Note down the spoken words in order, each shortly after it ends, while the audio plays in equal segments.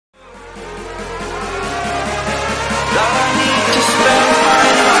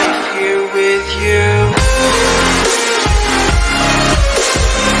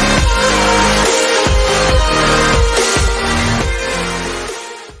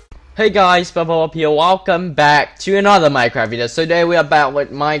Hey guys, Papabob here. Welcome back to another Minecraft video. So today we are back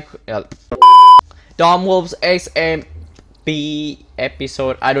with my Domwolves Smp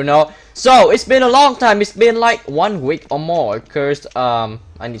episode. I don't know. So it's been a long time. It's been like 1 week or more. Cause I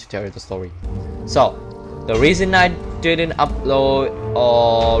need to tell you the story. So the reason I didn't upload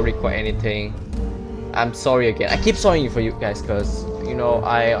or record anything, I'm sorry again. I keep sorry for you guys, cause you know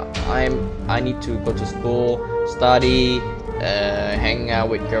I need to go to school, study. Hang out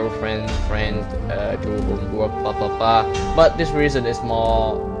with girlfriend, friend, do homework, blah blah blah. But this reason is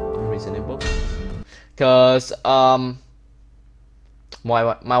more reasonable, cause my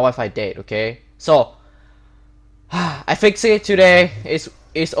Wi-Fi dead. Okay, so I fixed it today.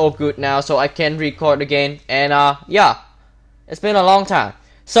 It's all good now, so I can record again. And yeah, it's been a long time.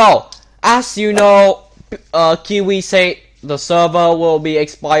 So as you know, Kiwi said the server will be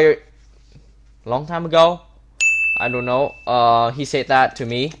expired long time ago. I don't know. He said that to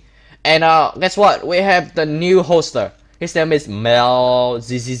me. And guess what? We have the new hoster. His name is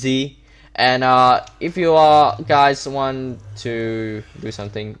MelZZZ. And if you guys want to do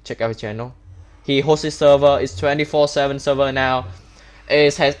something, check out his channel. He hosts his server. It's 24/7 server now.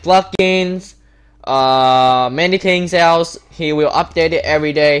 It has plugins, many things else. He will update it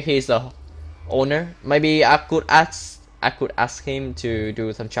every day. He's the owner. Maybe I could ask him to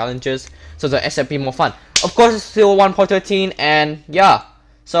do some challenges so the SMP more fun. Of course, it's still 1.13, and yeah.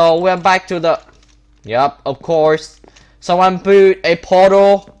 So we're back to the. Yep, of course. Someone put a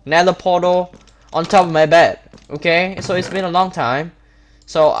portal, nether portal, on top of my bed. Okay, so it's been a long time.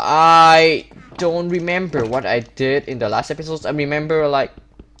 So I don't remember what I did in the last episodes. I remember like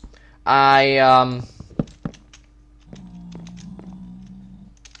well,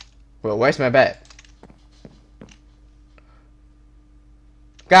 where's my bed?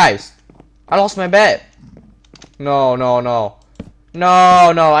 Guys, I lost my bed. No, I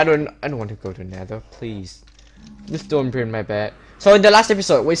don't want to go to Nether, please. Just don't bring my bed. So in the last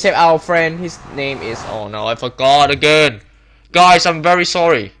episode, we saved our friend. His name is, oh no, I forgot again. Guys, I'm very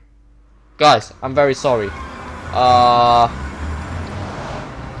sorry. Guys, I'm very sorry.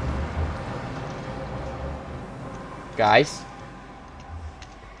 Guys,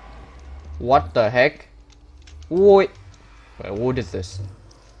 what the heck? Wait, what is this?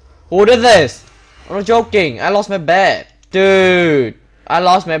 Who did this? I'm not joking. I lost my bed. Dude, I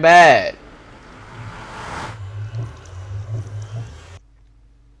lost my bed.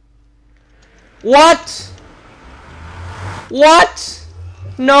 What? What?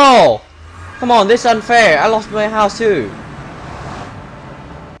 No. Come on, this is unfair. I lost my house too.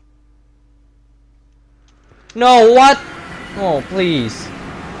 No, what? Oh, please.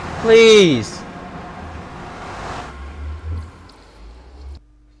 Please.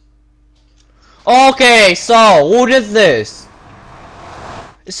 Okay, so who did this?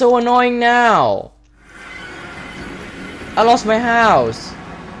 It's so annoying now. I lost my house.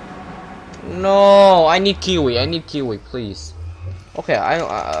 No, I need Kiwi. I need Kiwi, please. Okay,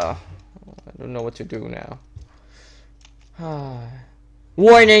 I don't know what to do now.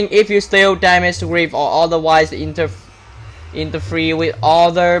 Warning: if you steal, damage to grief, or otherwise interfere with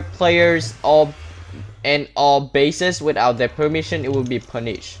other players or bases without their permission, it will be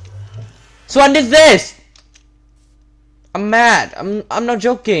punished. So I did this. I'm mad. I'm not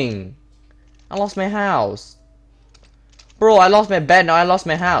joking. I lost my house. Bro, I lost my bed, now I lost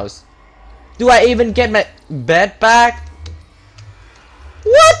my house. Do I even get my bed back?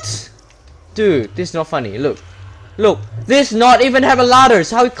 What? Dude, this is not funny. Look. Look. This not even have a ladder.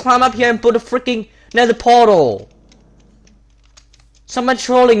 So how we climb up here and put a freaking nether portal? Someone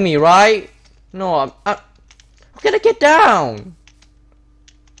trolling me, right? No, how can I get down?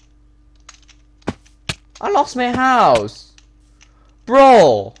 I lost my house.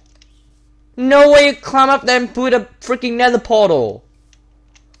 Bro. No way you climb up there and put a freaking nether portal.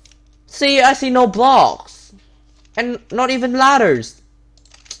 See, I see no blocks. And not even ladders.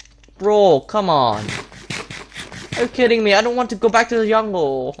 Bro, come on. Are you kidding me? I don't want to go back to the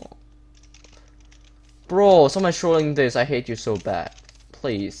jungle. Bro, someone's trolling this. I hate you so bad.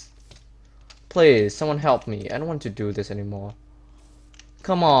 Please. Please, someone help me. I don't want to do this anymore.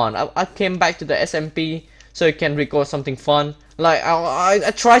 Come on, I came back to the SMP so you can record something fun. Like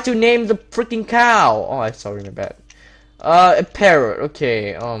I tried to name the freaking cow. Oh, I'm sorry, my bad. A parrot.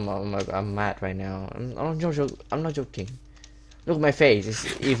 Okay. Oh my God, I'm mad right now. I'm not joking. Look at my face. It's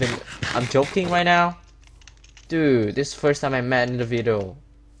even. I'm joking right now. Dude, this is the first time I'm mad in the video.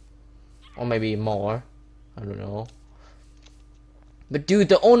 Or maybe more. I don't know. But dude,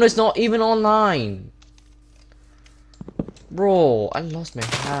 the owner's not even online. Bro, I lost my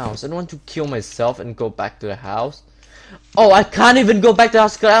house. I don't want to kill myself and go back to the house. Oh, I can't even go back to the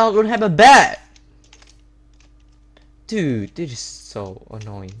house because I don't have a bed. Dude, this is so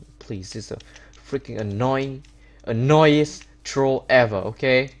annoying. Please, this is a freaking annoyingest troll ever,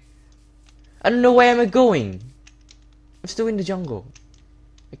 okay? I don't know where am I going. I'm still in the jungle.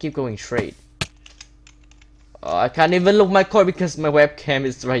 I keep going straight. Oh, I can't even look my core because my webcam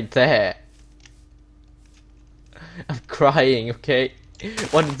is right there. I'm crying, okay?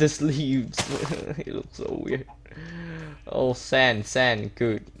 What are these leaves? It looks so weird. Oh, sand,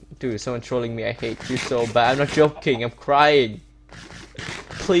 good. Dude, someone trolling me. I hate you so bad. I'm not joking. I'm crying.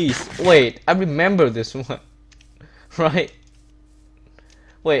 Please, wait. I remember this one. Right?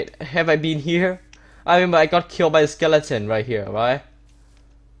 Wait, have I been here? I remember I got killed by a skeleton right here, right?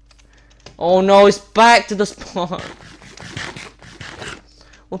 Oh no, it's back to the spawn.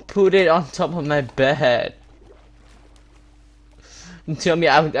 We'll put it on top of my bed. Tell me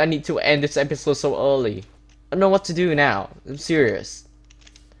I need to end this episode so early. I don't know what to do now. I'm serious.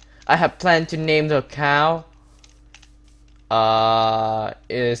 I have planned to name the cow.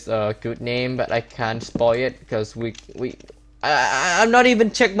 Is a good name, but I can't spoil it because I'm not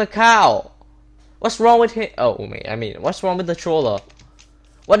even check my cow. What's wrong with him? Oh, what's wrong with the troller?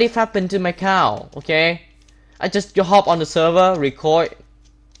 What if happened to my cow? Okay, I just hop on the server, record.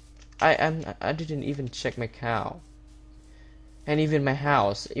 I didn't even check my cow, and even my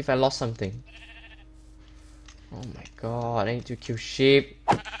house. If I lost something. Oh my god, I need to kill sheep.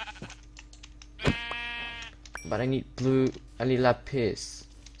 But I need lapis,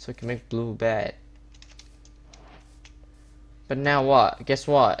 so I can make blue bed. But now what? Guess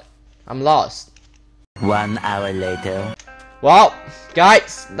what? I'm lost. 1 hour later. Well,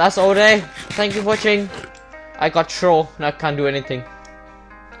 guys, that's all day. Thank you for watching. I got troll and I can't do anything.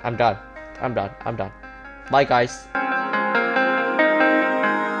 I'm done. Bye, guys.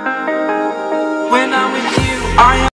 When I'm with you, I am